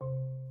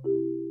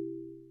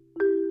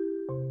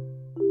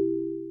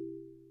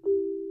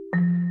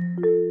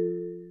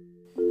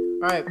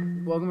All right,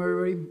 welcome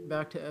everybody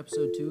back to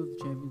episode 2 of the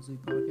Champions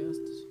League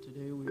podcast.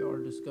 Today we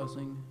are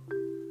discussing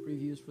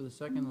previews for the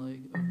second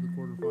leg of the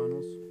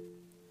quarterfinals,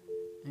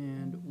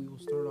 and we will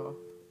start off.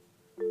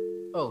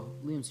 Oh,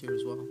 Liam's here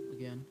as well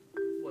again,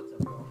 What's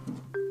up, y'all?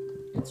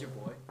 It's your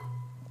boy.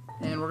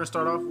 and we're gonna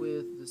start off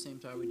with the same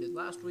tie we did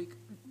last week,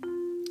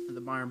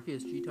 the Bayern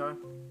PSG tie.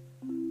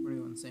 We're gonna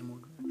go in the same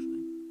order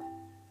actually,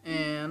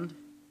 and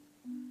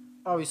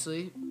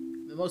obviously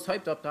the most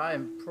hyped up tie,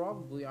 and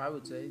probably I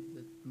would say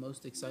the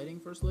most exciting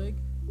first leg.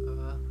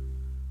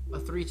 A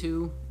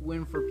 3-2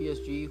 win for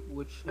PSG,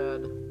 which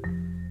had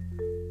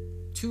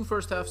two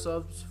first half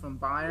subs from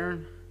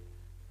Bayern,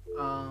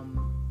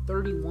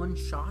 31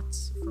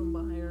 shots from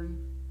Bayern,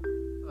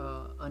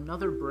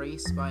 another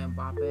brace by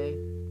Mbappe,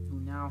 who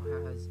now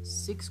has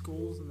 6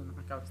 goals in the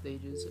knockout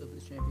stages of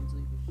the Champions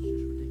League, which is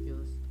just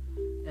ridiculous.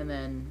 And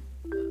then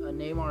a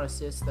Neymar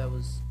assist that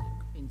was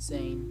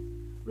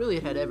insane. Really,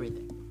 it had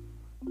everything.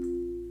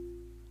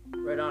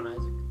 Right on,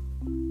 Isaac.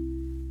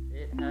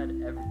 It had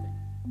everything.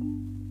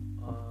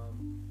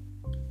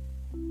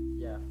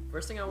 Yeah.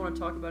 First thing I want to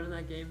talk about in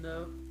that game,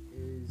 though,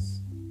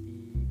 is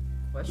the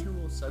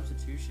questionable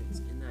substitutions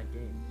in that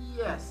game.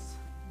 Yes.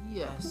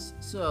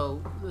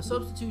 So, the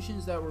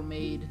substitutions that were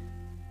made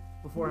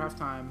before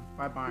halftime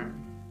by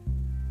Bayern.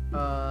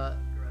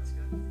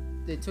 Goretzka.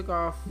 They took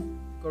off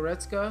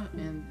Goretzka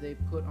and they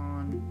put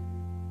on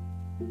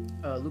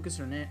Lucas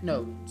Hernandez.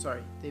 No,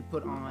 sorry. They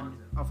put on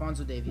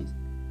Alphonso Davies.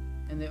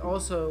 And they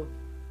also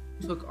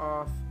took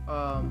off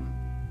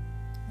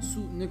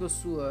Nicolas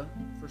Sula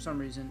for some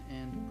reason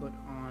and put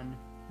on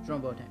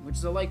Jerome Boateng, which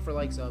is a like for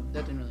like sub.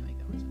 That didn't really make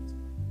that much sense.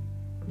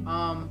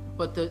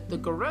 But the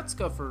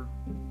Goretzka for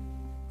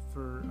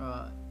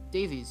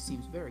Davies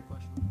seems very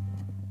questionable.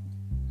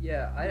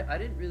 Yeah, I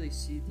didn't really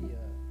see the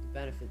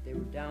benefit. They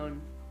were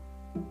down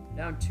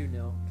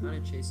 2-0, kind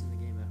of chasing the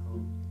game at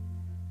home.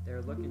 They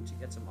were looking to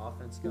get some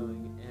offense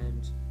going,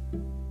 and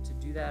to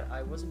do that,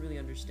 I wasn't really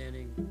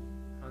understanding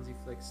Hansi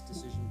Flick's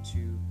decision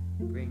to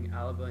bring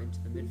Alaba into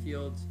the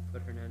midfield,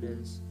 put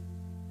Hernandez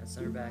at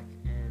center back,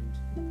 and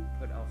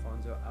put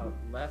Alfonso out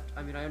left.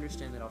 I mean, I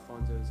understand that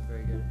Alfonso is a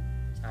very good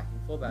attacking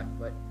fullback,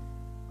 but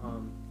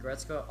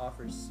Goretzka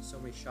offers so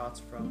many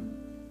shots from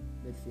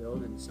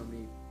midfield and so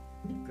many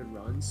good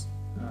runs.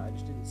 I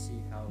just didn't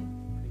see how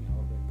putting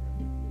Alaba in there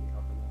would really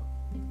help him out.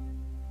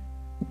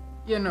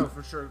 Yeah, no,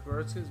 for sure.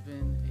 Goretzka's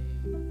been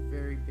a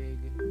very big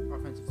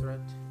offensive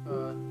threat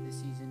this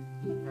season.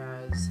 He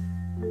has,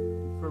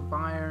 for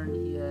Bayern,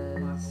 he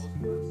has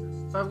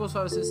 5 goals,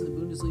 5 assists in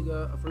the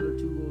Bundesliga, a further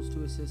 2 goals,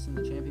 2 assists in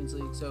the Champions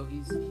League. So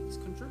he's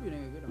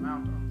contributing a good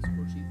amount on the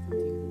score sheet,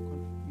 15 goal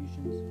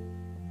contributions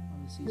on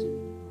the season.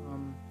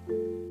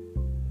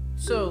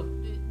 So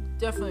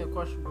definitely a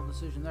questionable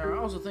decision there. I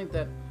also think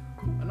that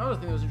another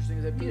thing that was interesting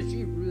is that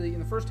PSG really, in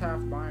the first half,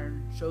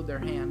 Bayern showed their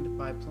hand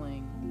by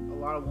playing a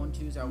lot of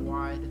 1-2s out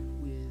wide,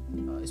 with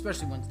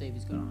especially once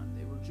Davies got on.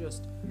 They were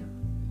just...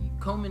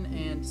 Coman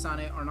and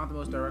Sané are not the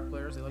most direct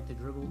players. They like to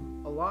dribble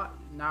a lot.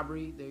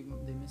 Gnabry, they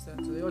miss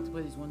that. So they like to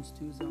play these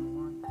 1-2s down the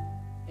line.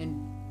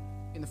 And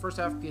in the first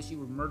half, PSG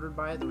were murdered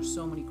by it. There were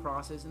so many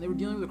crosses, and they were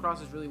dealing with the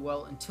crosses really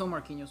well until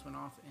Marquinhos went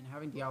off, and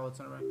having Diallo at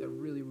center back, that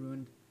really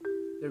ruined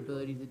their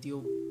ability to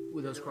deal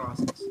with those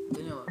crosses.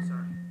 Danilo,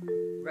 sorry.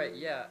 Right,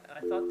 yeah. I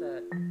thought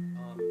that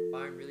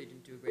Bayern really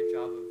didn't do a great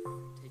job of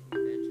taking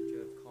advantage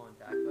of Colin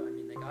Dagba. I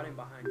mean, they got in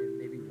behind him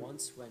maybe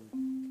once when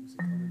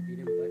Kingsley Coman beat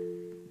him, but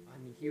I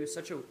mean, he was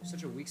such a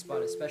weak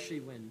spot, especially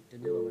when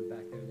Danilo went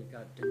back there. They've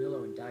got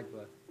Danilo and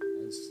Dagba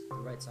as the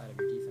right side of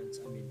your defense.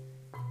 I mean,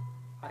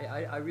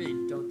 I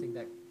really don't think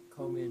that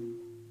Coman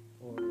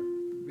or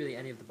really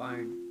any of the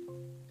Bayern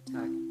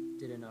attack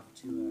did enough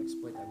to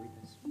exploit that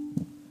weakness.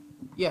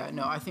 Yeah,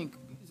 no, I think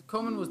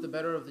Coman was the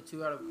better of the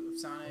two out of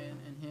Sané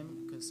and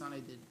him, because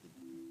Sané did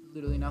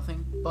literally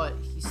nothing, but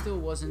he still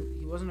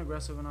wasn't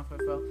aggressive enough, I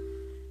felt.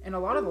 And a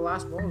lot of the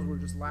last balls were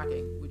just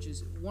lacking, which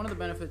is one of the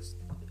benefits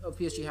of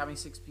PSG having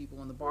 6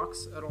 people in the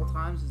box at all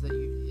times, is that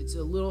it's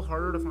a little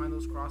harder to find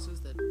those crosses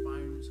that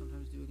Bayern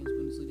sometimes do against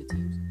Bundesliga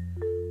teams.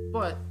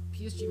 But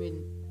PSG made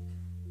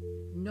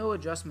no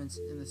adjustments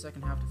in the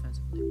second half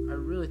defensively. I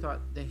really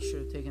thought they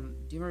should have taken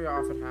Di Maria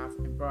off at half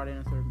and brought in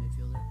a third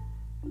midfielder.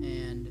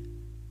 And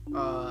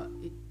I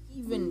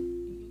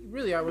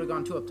would have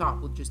gone 2 up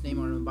top with just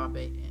Neymar and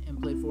Mbappe and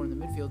played 4 in the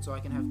midfield, so I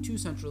can have 2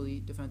 centrally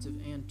defensive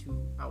and 2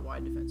 out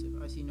wide defensive.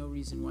 I see no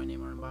reason why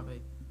Neymar and Mbappe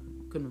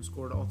couldn't have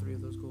scored all 3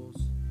 of those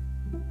goals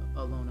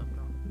alone up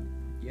top.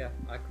 Yeah,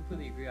 I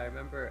completely agree. I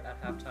remember at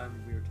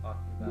halftime we were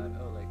talking about,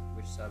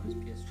 which sub is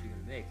PSG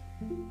going to make?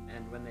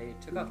 And when they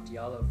took off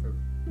Diallo for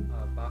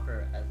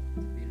Bakker at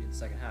the beginning of the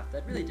second half,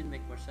 that really didn't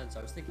make much sense.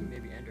 I was thinking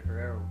maybe Ander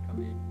Herrera would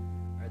come in,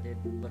 or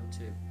they'd look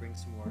to bring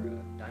some more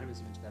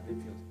dynamism into that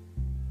midfield.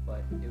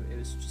 But it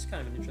was just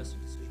kind of an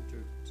interesting decision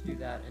to do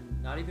that,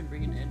 and not even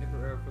bring in Ander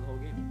Herrera for the whole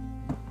game.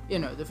 Yeah,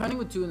 no, defending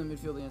with 2 in the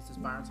midfield against this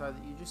Bayern side,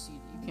 that you just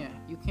see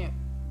you can't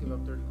give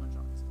up 31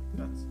 shots.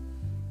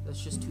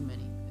 That's just too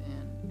many.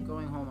 And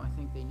going home, I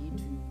think they need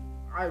to.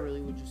 I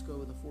really would just go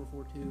with a 4-4-2.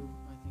 I think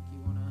you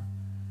want to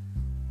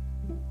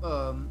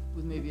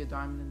with maybe a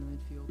diamond in the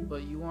midfield.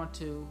 But you want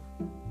to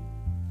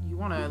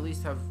at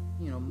least have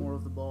more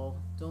of the ball.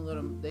 Don't let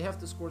them. They have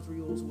to score 3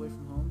 goals away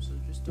from home, so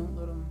just don't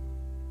let them.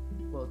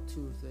 Well,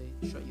 2 if they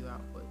shut you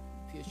out, but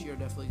PSG are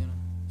definitely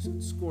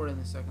gonna score in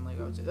the second leg.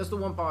 I would say that's the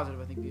one positive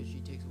I think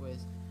PSG takes away.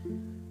 Is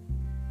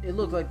it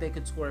looked like they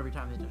could score every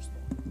time they touched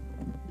the ball.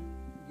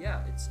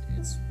 Yeah, it's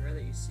rare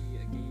that you see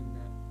a game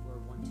where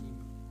one team,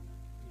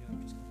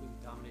 just completely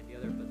dominate the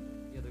other, but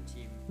the other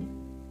team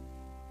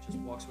just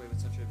walks away with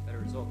such a better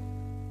result.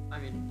 I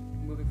mean,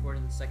 moving forward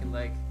in the second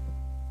leg,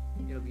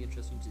 it'll be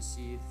interesting to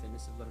see the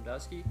fitness of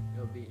Lewandowski.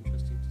 It'll be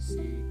interesting to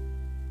see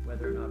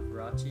whether or not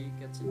Verratti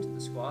gets into the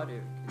squad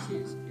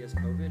because he has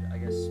COVID. I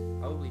guess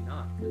probably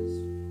not because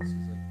this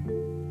is like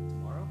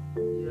tomorrow.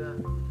 Yeah,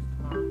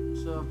 tomorrow.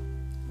 So,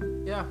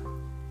 yeah,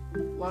 a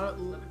lot of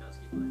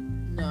Lewandowski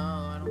playing? No,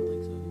 I don't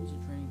think so. He was in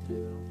training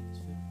today, but I don't think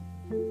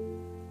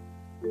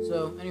he's fit. So,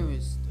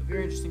 anyways, a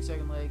very interesting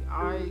second leg.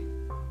 Did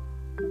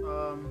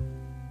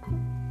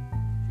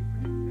you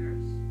predict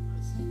Paris?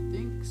 I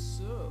think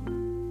so.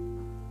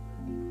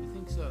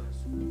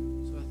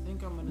 So I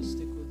think I'm gonna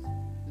stick with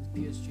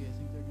PSG. I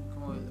think they're gonna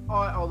come away with it.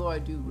 Although I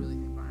do really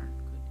think Bayern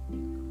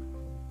could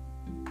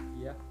come back.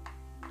 Yeah,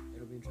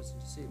 it'll be interesting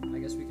to see. I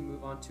guess we can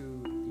move on to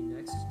the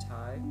next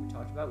tie we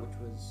talked about, which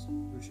was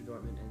Borussia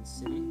Dortmund and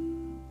City.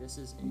 This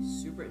is a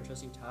super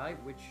interesting tie,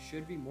 which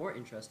should be more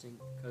interesting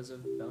because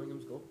of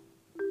Bellingham's goal.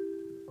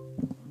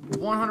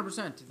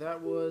 100%.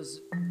 That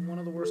was one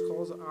of the worst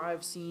calls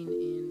I've seen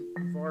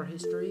in VAR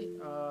history.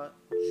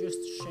 Just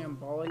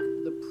shambolic.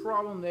 The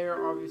problem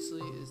there,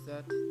 obviously, is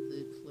that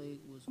the play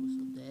was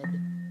whistled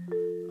dead,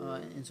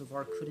 and so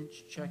VAR couldn't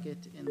check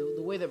it. And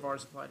the way that VAR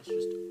is applied is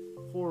just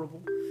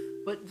horrible.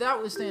 But that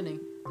notwithstanding,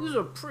 this is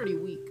a pretty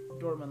weak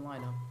Dortmund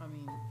lineup. I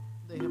mean,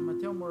 they have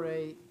Mateo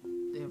Morey,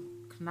 they have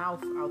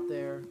Knauf out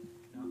there.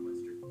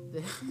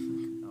 They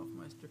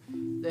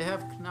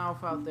have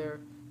Knauf out there.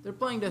 They're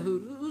playing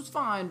Dahoud, who's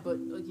fine, but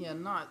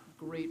again, not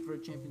great for a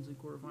Champions League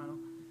quarterfinal.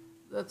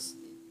 That's,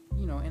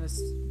 and it's,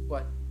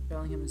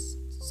 Bellingham is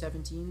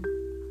 17?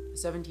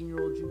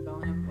 17-year-old Jude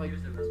Bellingham? He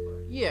was their best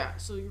player. Yeah,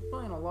 so you're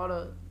playing a lot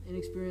of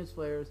inexperienced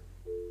players.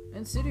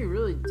 And City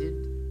really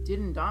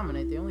didn't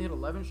dominate. They only had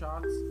 11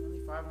 shots,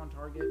 only 5 on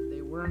target.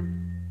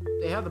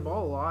 They had the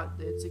ball a lot.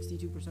 They had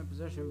 62%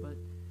 possession, but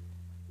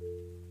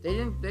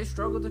they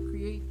struggled to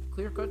create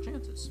clear-cut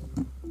chances.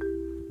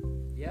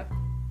 Yeah,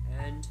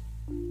 and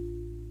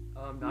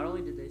not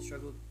only did they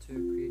struggle to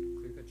create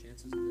clear-cut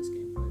chances in this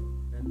game, but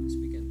then this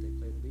weekend they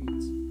played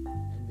Leeds,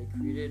 and they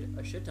created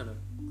a shit ton of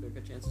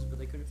clear-cut chances, but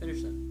they couldn't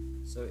finish them.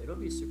 So it'll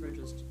be super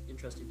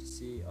interesting to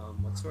see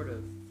what sort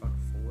of front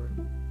four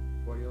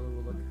Guardiola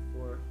will look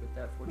for with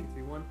that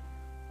 4-2-3-1,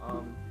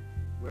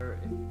 where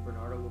if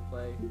Bernardo will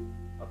play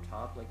up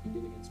top like he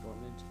did against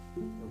Dortmund,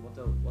 or what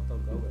they'll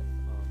go with.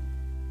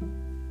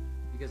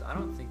 Because I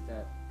don't think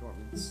that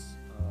Dortmund's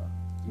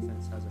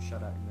defense has a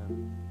shutout in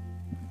them.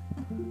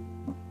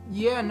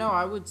 Yeah, no,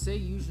 I would say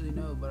usually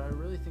no, but I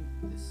really think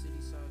that this City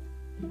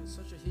side has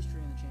such a history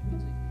in the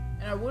Champions League,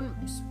 and I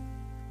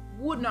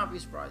would not be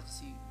surprised to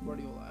see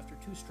Guardiola after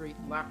 2 straight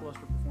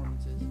lackluster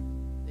performances.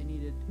 They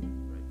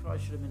probably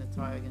should have been a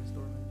tie against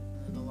Dortmund,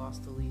 and then the loss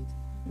to Leeds.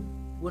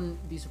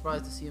 Wouldn't be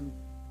surprised to see him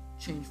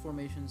change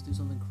formations, do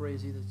something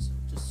crazy that's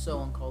just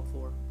so uncalled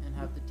for, and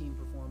have the team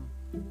perform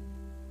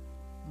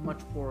much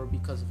poorer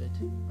because of it.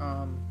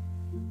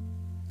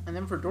 And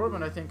then for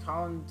Dortmund, I think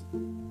Haaland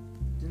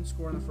didn't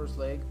score in the first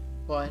leg,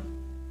 but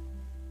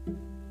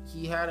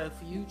he had a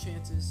few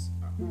chances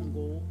on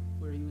goal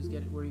where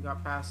he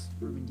got past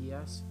Ruben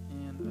Dias,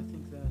 and I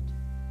think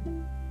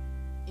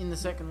that in the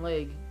second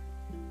leg,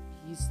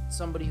 he's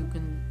somebody he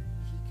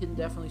can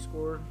definitely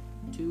score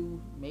 2,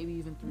 maybe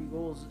even 3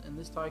 goals, and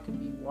this tie could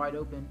be wide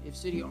open if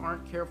City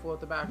aren't careful at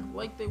the back,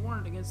 like they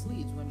weren't against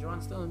Leeds when John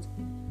Stones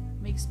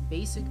makes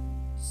basic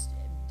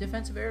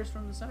defensive errors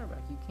from the center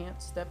back. You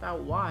can't step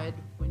out wide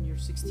when you're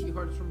 60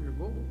 yards from your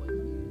goal,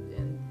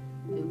 and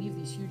they leave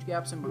these huge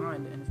gaps in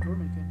behind. And if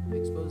Dortmund can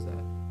expose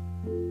that,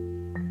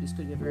 this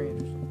could get very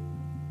interesting.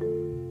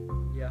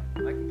 Yeah,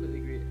 I completely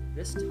agree.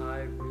 This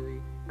tie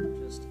really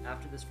just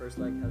after this first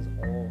leg has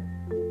all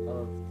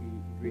of the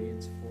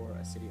ingredients for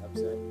a City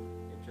upset.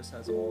 It just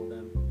has all of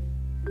them.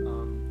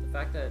 The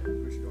fact that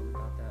Borussia Dortmund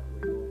got that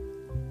away goal,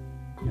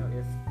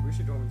 if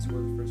Borussia Dortmund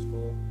scored the first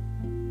goal,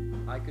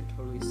 I could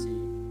totally see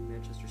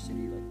Manchester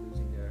City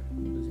losing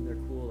their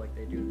cool like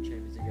they do in the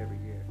Champions League every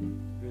year,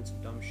 doing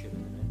some dumb shit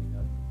and then ending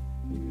up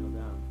 2-0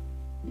 down.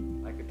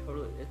 I could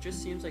totally. It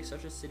just seems like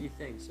such a City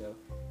thing. So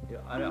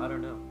I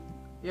don't know.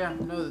 Yeah,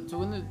 no. To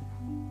win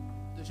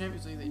the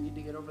Champions League, they need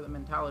to get over the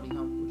mentality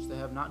hump, which they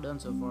have not done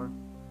so far.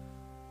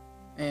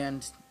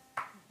 And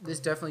this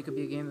definitely could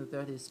be a game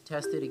that is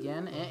tested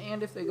again.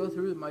 And if they go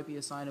through, it might be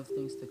a sign of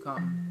things to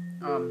come.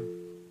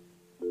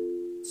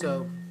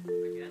 So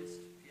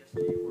against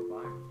PSG or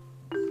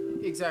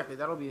Bayern. Exactly,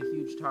 that'll be a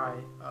huge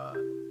tie,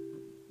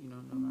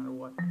 no matter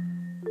what.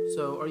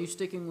 So, are you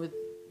sticking with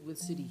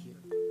City here?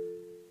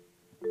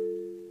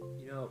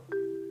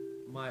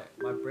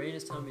 My brain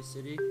is telling me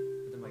City,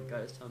 but then my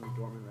gut is telling me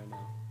Dortmund right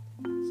now.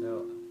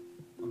 So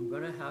I'm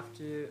gonna have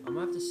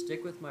to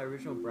stick with my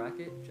original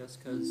bracket just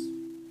because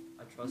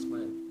I trust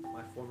my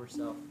former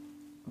self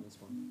on this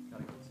one.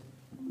 Gotta go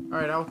see. All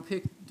right, I'll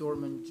pick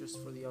Dortmund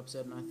just for the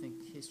upset, and I think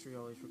history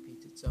always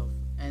repeats itself.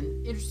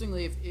 And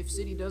interestingly, if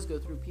City does go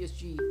through,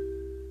 PSG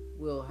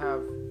will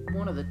have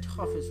one of the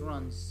toughest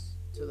runs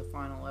to the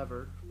final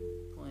ever,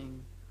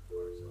 playing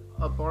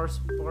a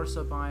Barca,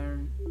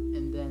 Bayern,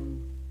 and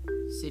then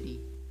City,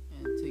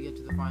 and to get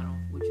to the final,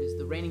 which is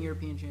the reigning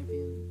European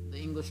champion, the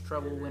English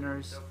treble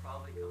winners. They'll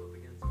probably come up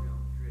against Real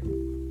Madrid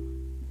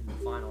in the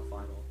final,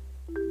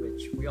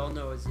 which we all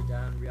know is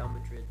Zidane Real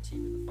Madrid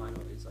team in the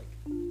final is like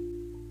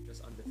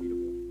just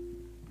undefeatable.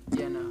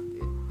 Yeah,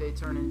 no, they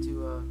turn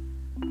into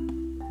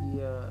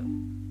the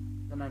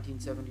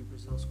 1970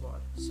 Brazil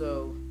squad.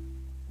 So,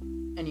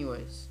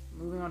 anyways,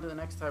 moving on to the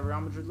next tie,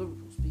 Real Madrid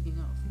Liverpool. Speaking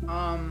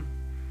of,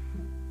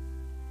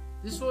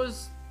 this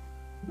was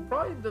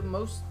probably the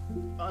most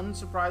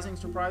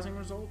surprising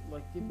result.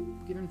 Like,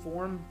 given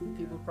form,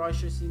 people probably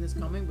should have seen this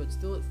coming, but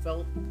still, it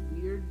felt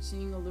weird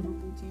seeing a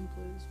Liverpool team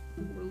play this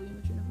poorly in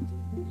the Champions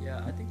League.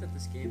 Yeah, I think that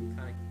this game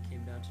kind of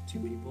came down to two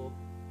people.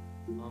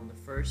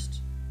 The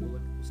first, we'll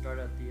start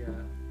at the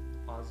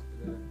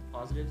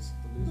positives,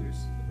 the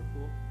losers,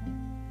 Liverpool.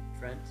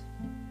 Trent,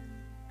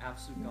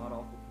 absolute god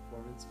awful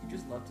performance. You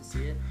just love to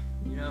see it.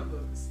 You know,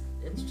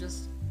 it's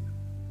just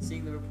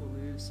seeing Liverpool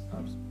lose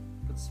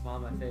puts a smile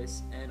on my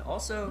face. And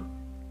also,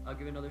 I'll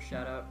give another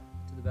shout out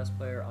to the best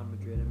player on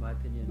Madrid, in my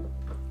opinion,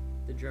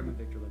 the German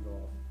Victor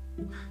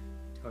Lindelof,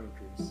 Toni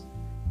Kroos.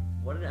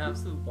 What an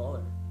absolute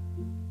baller!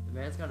 The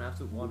man's got an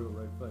absolute wand of a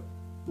right foot.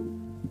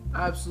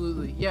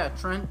 Absolutely, yeah.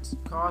 Trent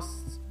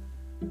costs.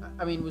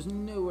 I mean, was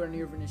nowhere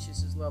near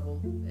Vinicius' level.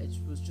 It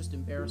was just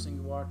embarrassing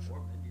to watch.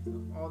 Or Mendy's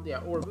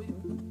level.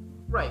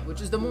 Right,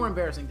 which is the more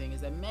embarrassing thing, is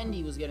that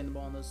Mendy was getting the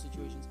ball in those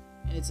situations,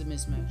 and it's a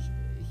mismatch.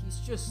 He's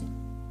just,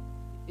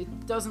 it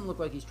doesn't look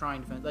like he's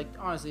trying defensively. Like,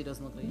 honestly, it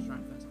doesn't look like he's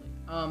trying defensively.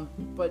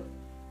 But,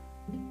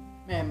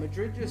 man,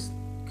 Madrid just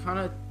kind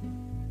of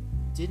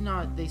did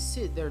not, they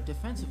sit there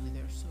defensively,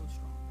 they're so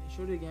strong. They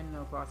showed it again in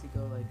El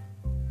Clasico, like,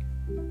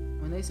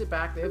 when they sit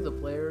back, they have the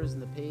players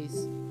and the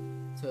pace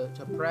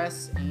to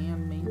press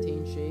and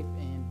maintain shape,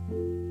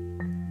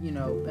 and, you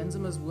know,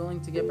 Benzema's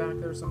willing to get back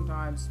there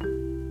sometimes,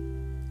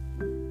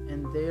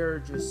 and they're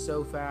just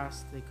so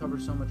fast. They cover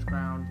so much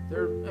ground.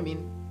 They're, I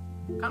mean,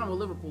 kind of what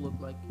Liverpool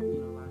looked like, you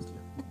know, last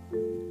year.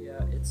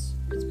 Yeah, it's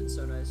been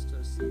so nice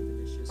to see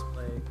Vinicius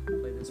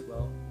play this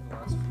well in the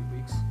last few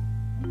weeks.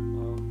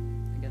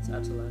 Against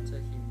Atalanta,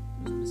 he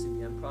was missing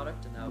the end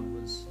product, and that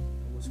was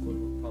almost scored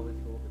probably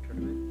the goal of the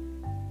tournament.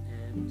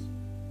 And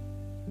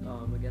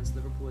against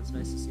Liverpool, it's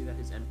nice to see that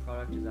his end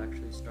product is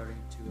actually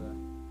starting to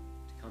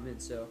come in.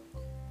 So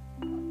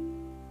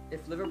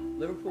if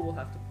Liverpool will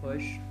have to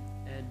push,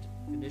 and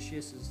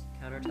Vinicius'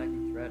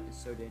 counter-attacking threat is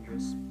so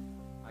dangerous,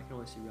 I can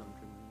only see Real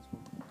Madrid winning this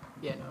one.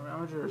 Yeah, no, Real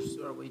Madrid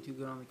are way too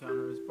good on the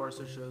counter, as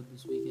Barca showed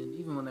this weekend,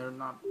 even when they're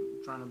not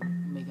trying to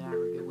make an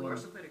aggregate win.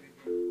 Barca played a good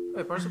game.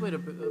 Right, Barca played a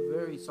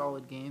very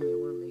solid game. They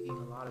weren't making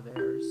a lot of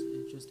errors.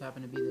 It just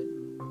happened to be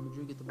that when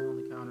Madrid get the ball on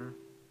the counter,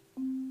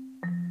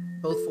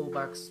 both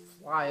fullbacks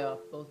fly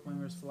up, both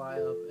wingers fly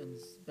up, and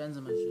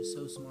Benzema is just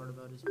so smart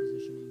about his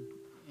positioning.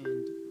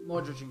 And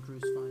Modric and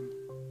Kroos find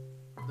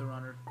the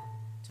runner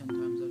 10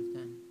 times out of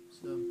 10.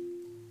 So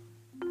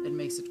it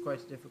makes it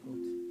quite difficult.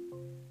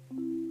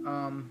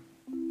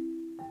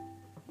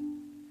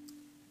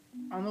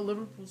 On the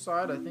Liverpool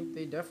side, I think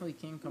they definitely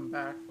can come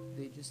back.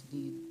 They just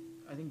need,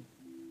 I think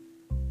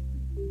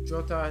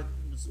Jota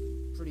was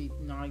pretty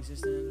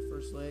non-existent in the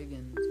first leg,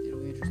 and it'll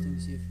be interesting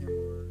to see if him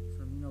or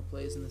Firmino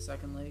plays in the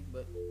second leg,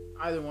 but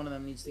either one of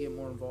them needs to get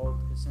more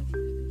involved, because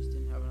essentially they just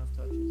didn't have enough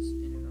touches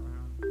in and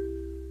around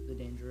the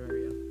danger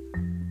area.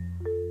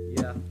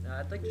 Yeah,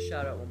 I'd like to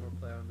shout out one more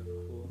player on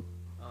Liverpool.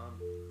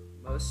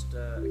 Most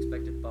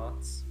expected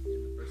thoughts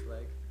in the first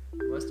leg.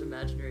 Most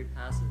imaginary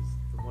passes,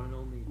 the one and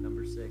only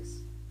number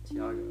 6,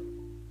 Thiago.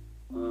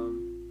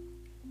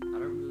 I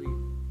don't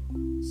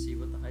really see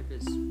what the hype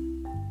is.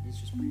 He's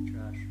just pretty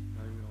trash,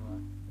 not even gonna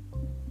lie.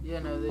 Yeah,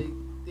 no,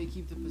 they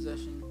keep the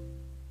possession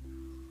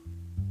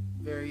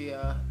very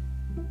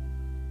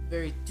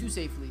too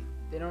safely.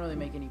 They don't really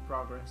make any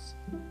progress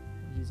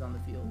when he's on the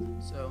field.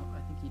 So I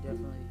think he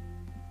definitely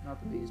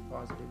not the biggest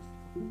positive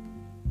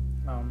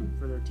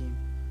for their team.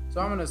 So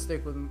I'm gonna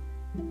stick with.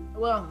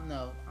 Well,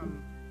 no,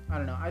 I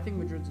don't know. I think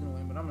Madrid's gonna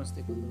win, but I'm gonna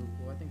stick with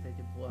Liverpool. I think they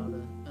could pull out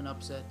an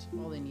upset.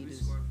 All they need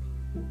is.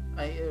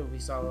 It'll be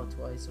Salah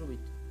twice. It'll be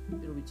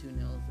 2-0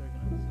 if they're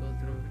gonna go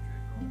through.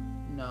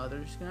 No,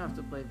 they're just gonna have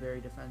to play very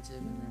defensive,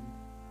 and then.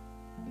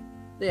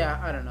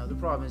 Yeah, I don't know. The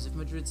problem is if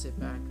Madrid sit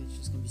back, it's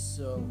just gonna be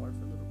so hard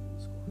for Liverpool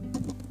to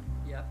score.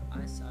 Yep, I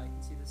can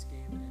see this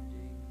game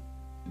ending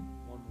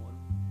 1-1.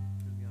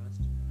 To be honest,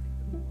 I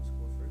think Liverpool will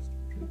score first,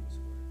 Madrid will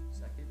score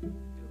second.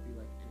 It'll be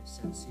like an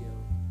Asensio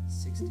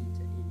 60 to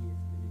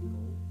 80th minute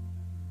goal,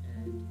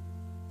 and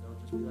they'll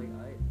just be like,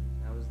 "Alright,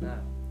 that was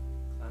that.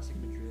 Classic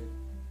Madrid.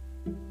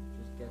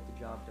 Just get the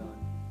job done,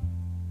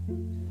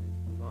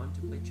 and move on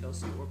to play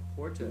Chelsea or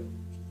Porto,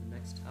 which is the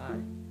next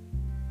tie."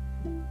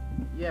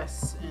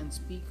 Yes, and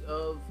speak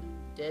of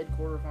dead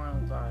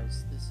quarterfinal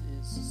ties, this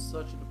is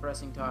such a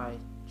depressing tie.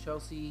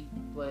 Chelsea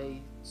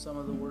play some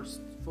of the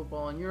worst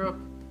football in Europe,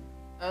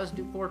 as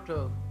do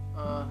Porto,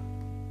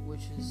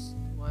 which is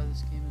why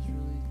this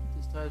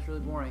tie is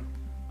really boring.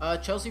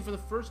 Chelsea, for the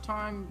first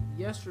time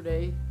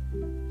yesterday,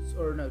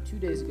 or no, 2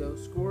 days ago,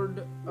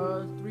 scored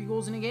 3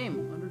 goals in a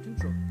game under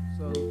Tuchel.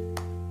 So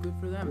good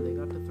for them. They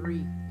got to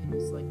 3 in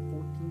his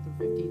 14th or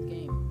 15th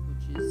game,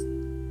 which is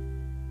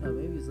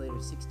maybe it's later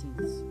 16th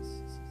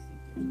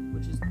game,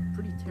 which is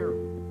pretty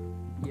terrible.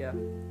 Yeah.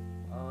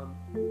 I'm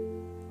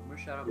gonna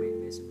shout out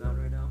Mason Mount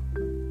right now.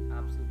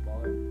 Absolute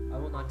baller. I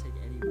will not take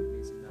any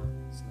Mason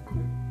Mount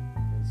slander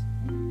because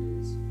he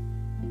is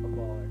a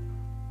baller,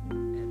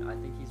 and I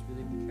think he's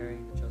really been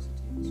carrying the Chelsea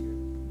team this year.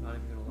 I'm not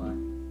even gonna lie.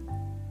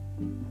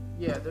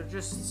 Yeah, they're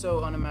just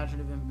so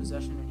unimaginative in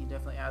possession, and he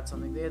definitely adds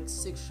something. They had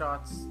 6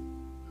 shots,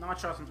 not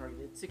shots on target.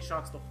 They had 6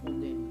 shots the whole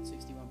game with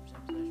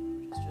 61%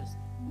 possession, which is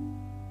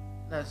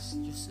that's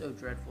just so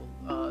dreadful.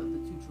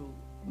 The Tuchel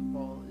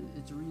ball,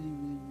 it's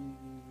really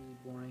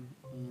boring,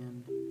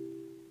 and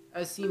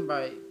as seen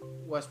by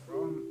West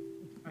Brom,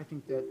 I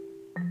think that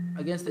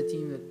against a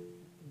team that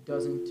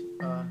doesn't,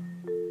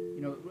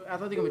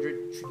 Atletico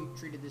Madrid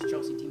treated this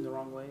Chelsea team the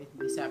wrong way.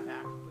 They sat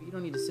back, but you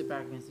don't need to sit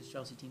back against this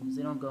Chelsea team because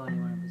they don't go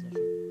anywhere in possession.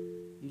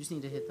 You just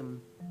need to hit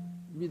them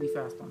really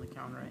fast on the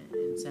counter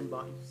and send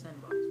bodies.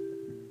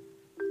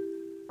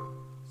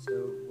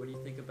 So, what do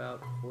you think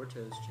about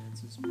Porto's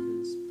chances?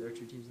 Because there are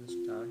 2 teams in this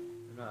tie.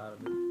 They're not out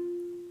of it.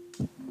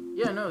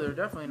 Yeah, no, they're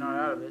definitely not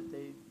out of it.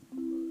 They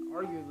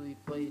arguably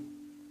played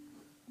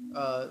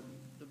the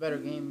better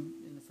game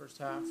in the first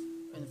half,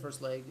 in the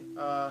first leg.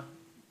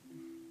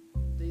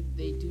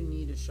 They do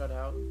need a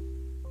shutout,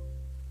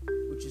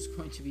 which is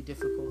going to be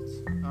difficult.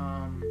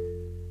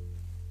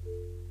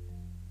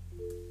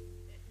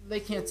 They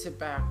can't sit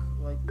back.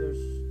 You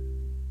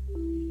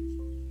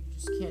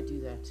just can't do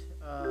that.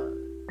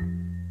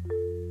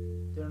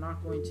 They're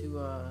not going to.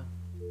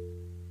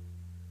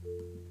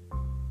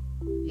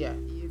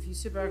 If you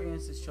sit back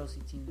against this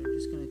Chelsea team, they're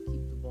just going to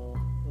keep the ball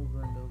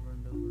over and over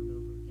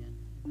again,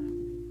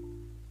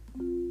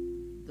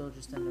 and they'll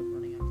just end up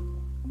running out the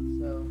clock.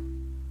 So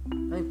I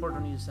think Porto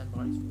needs to send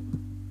bodies forward.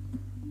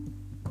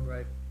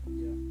 Right.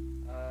 Yeah.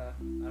 I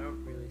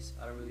don't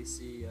really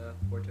see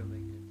Porto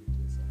making it through to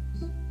the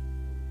semis.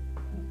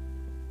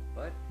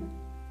 But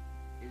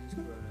Jesus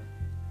Corona,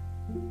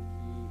 he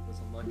was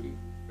unlucky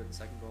for the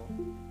second goal.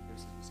 It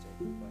was his mistake,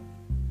 but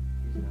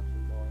he's an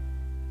absolute baller.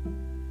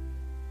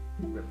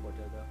 Rip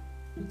Porto though.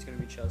 It's gonna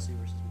be Chelsea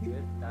versus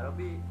Madrid.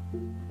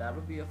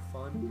 That'll be a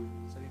fun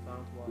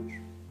semi-final to watch.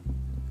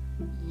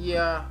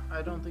 Yeah,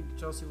 I don't think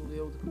Chelsea will be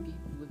able to compete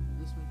with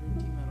this Madrid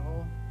team at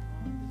all.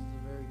 This is a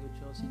very good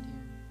Chelsea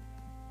team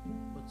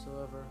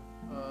whatsoever.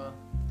 They're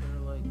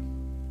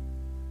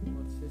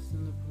 5th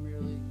in the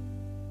Premier League,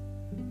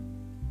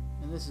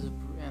 and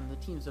the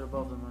teams that are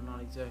above them are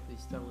not exactly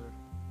stellar.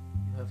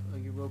 You have a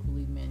Europa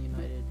League Man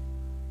United,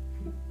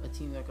 a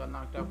team that got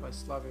knocked out by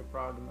Slavia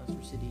Prague and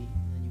Leicester City,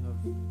 and then you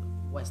have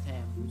West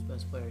Ham, whose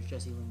best player is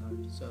Jesse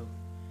Lingard. So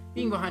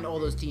being behind all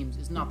those teams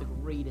is not the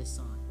greatest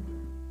sign.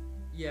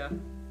 Yeah,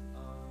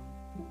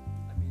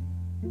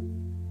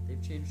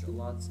 they've changed a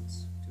lot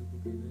since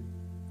Tuchel came in.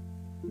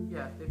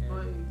 Yeah, they've been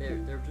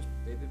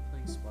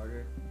playing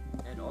smarter,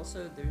 and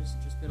also there's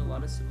just been a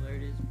lot of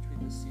similarities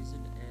between this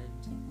season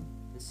and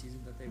the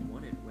season that they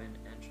won it when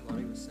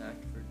Ancelotti was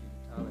sacked for Di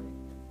Natale,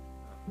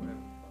 whatever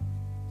the fuck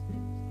his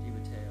name is, Di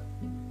Matteo,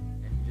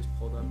 and he just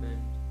pulled up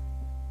and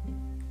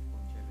won the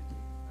Champions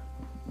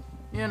League.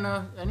 Yeah,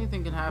 no,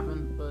 anything can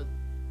happen, but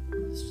I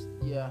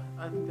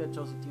think that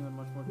Chelsea team had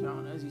much more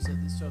talent. As you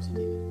said, this Chelsea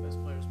team, the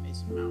best player is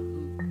Mason Mount,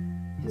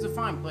 who is a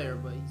fine player,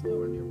 but he's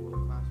nowhere near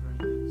world class or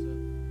anything. So,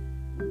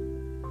 you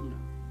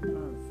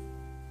don't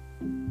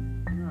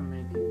have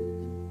many people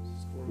who can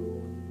score a goal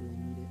when you really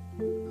need it.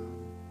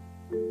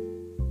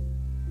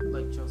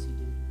 Like Chelsea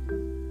did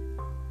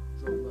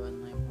with Drogba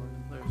and Lampard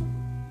and players who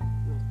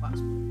are world class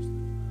players.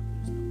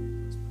 There's no world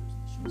class players in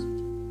this Chelsea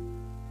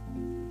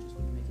team, which is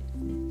going to make it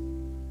difficult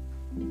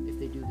if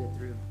they do get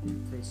through to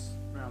face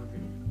Real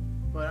Madrid.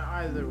 But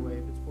either way,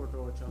 if it's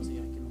Porto or Chelsea,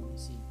 I can only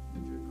see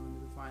Madrid going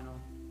to the final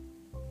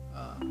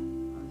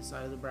on the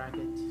side of the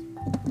bracket,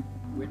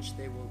 which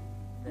they will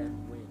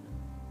then win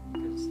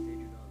because they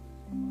do not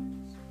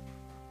lose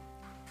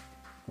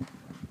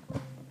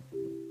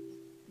matches.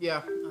 Yeah,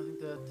 I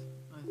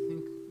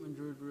think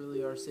Madrid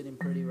really are sitting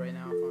pretty right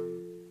now.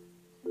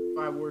 If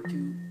I were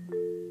to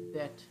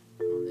bet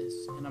on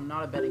this, and I'm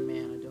not a betting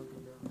man, I don't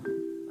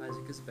condone.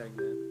 Isaac is a betting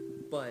man,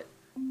 but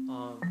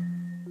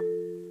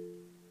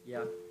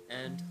yeah,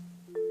 and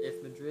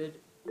if Madrid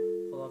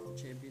pull off the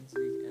Champions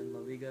League and La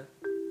Liga,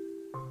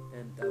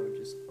 and that would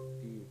just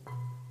be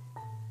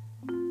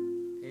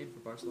pain for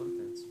Barcelona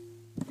fans.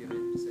 Do you have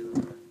anything to say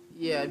about that?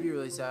 Yeah, it'd be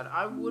really sad.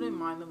 I wouldn't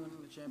mind them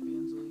winning the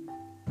Champions League,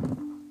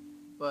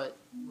 but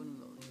winning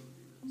La Liga would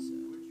be really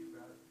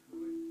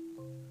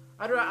sad.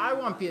 I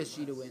want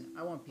PSG to win.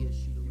 I want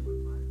PSG to win.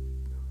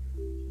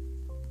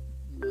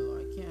 No,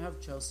 I can't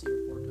have Chelsea or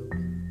Porto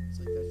win. It's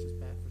like that's just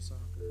bad for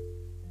soccer.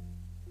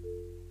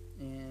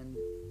 And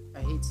I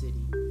hate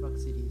City. Fuck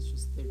City. It's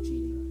just they're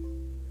cheating.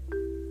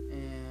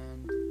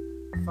 And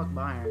fuck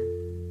Bayern.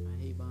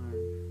 I hate Bayern.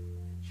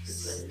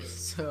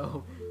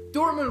 So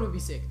Dortmund would be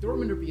sick.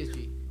 Dortmund or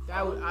PSG.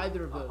 That would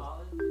either of those.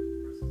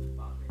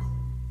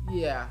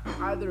 Yeah,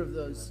 either of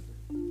those.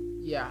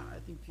 Yeah, I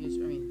think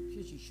PSG. I mean,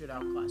 PSG should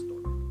outclass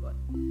Dortmund, but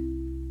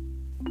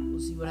we'll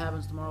see what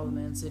happens tomorrow with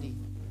Man City.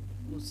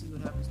 We'll see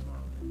what happens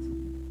tomorrow with Man City.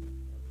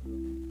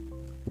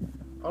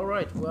 All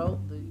right.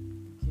 Well, the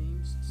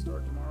games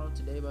start tomorrow.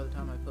 Today, by the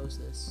time I post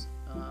this,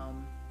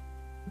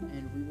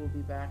 and we will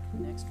be back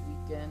next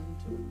weekend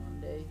or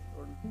Monday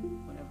or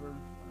whenever.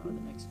 When are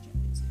the next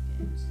Champions League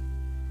games?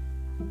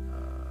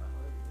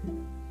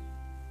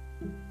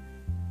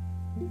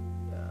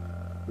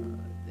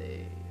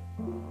 They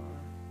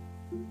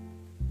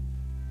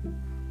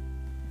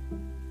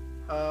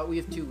are. We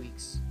have 2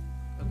 weeks.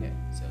 Okay,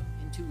 so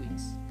in 2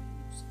 weeks.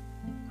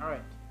 All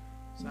right,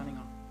 signing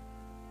off.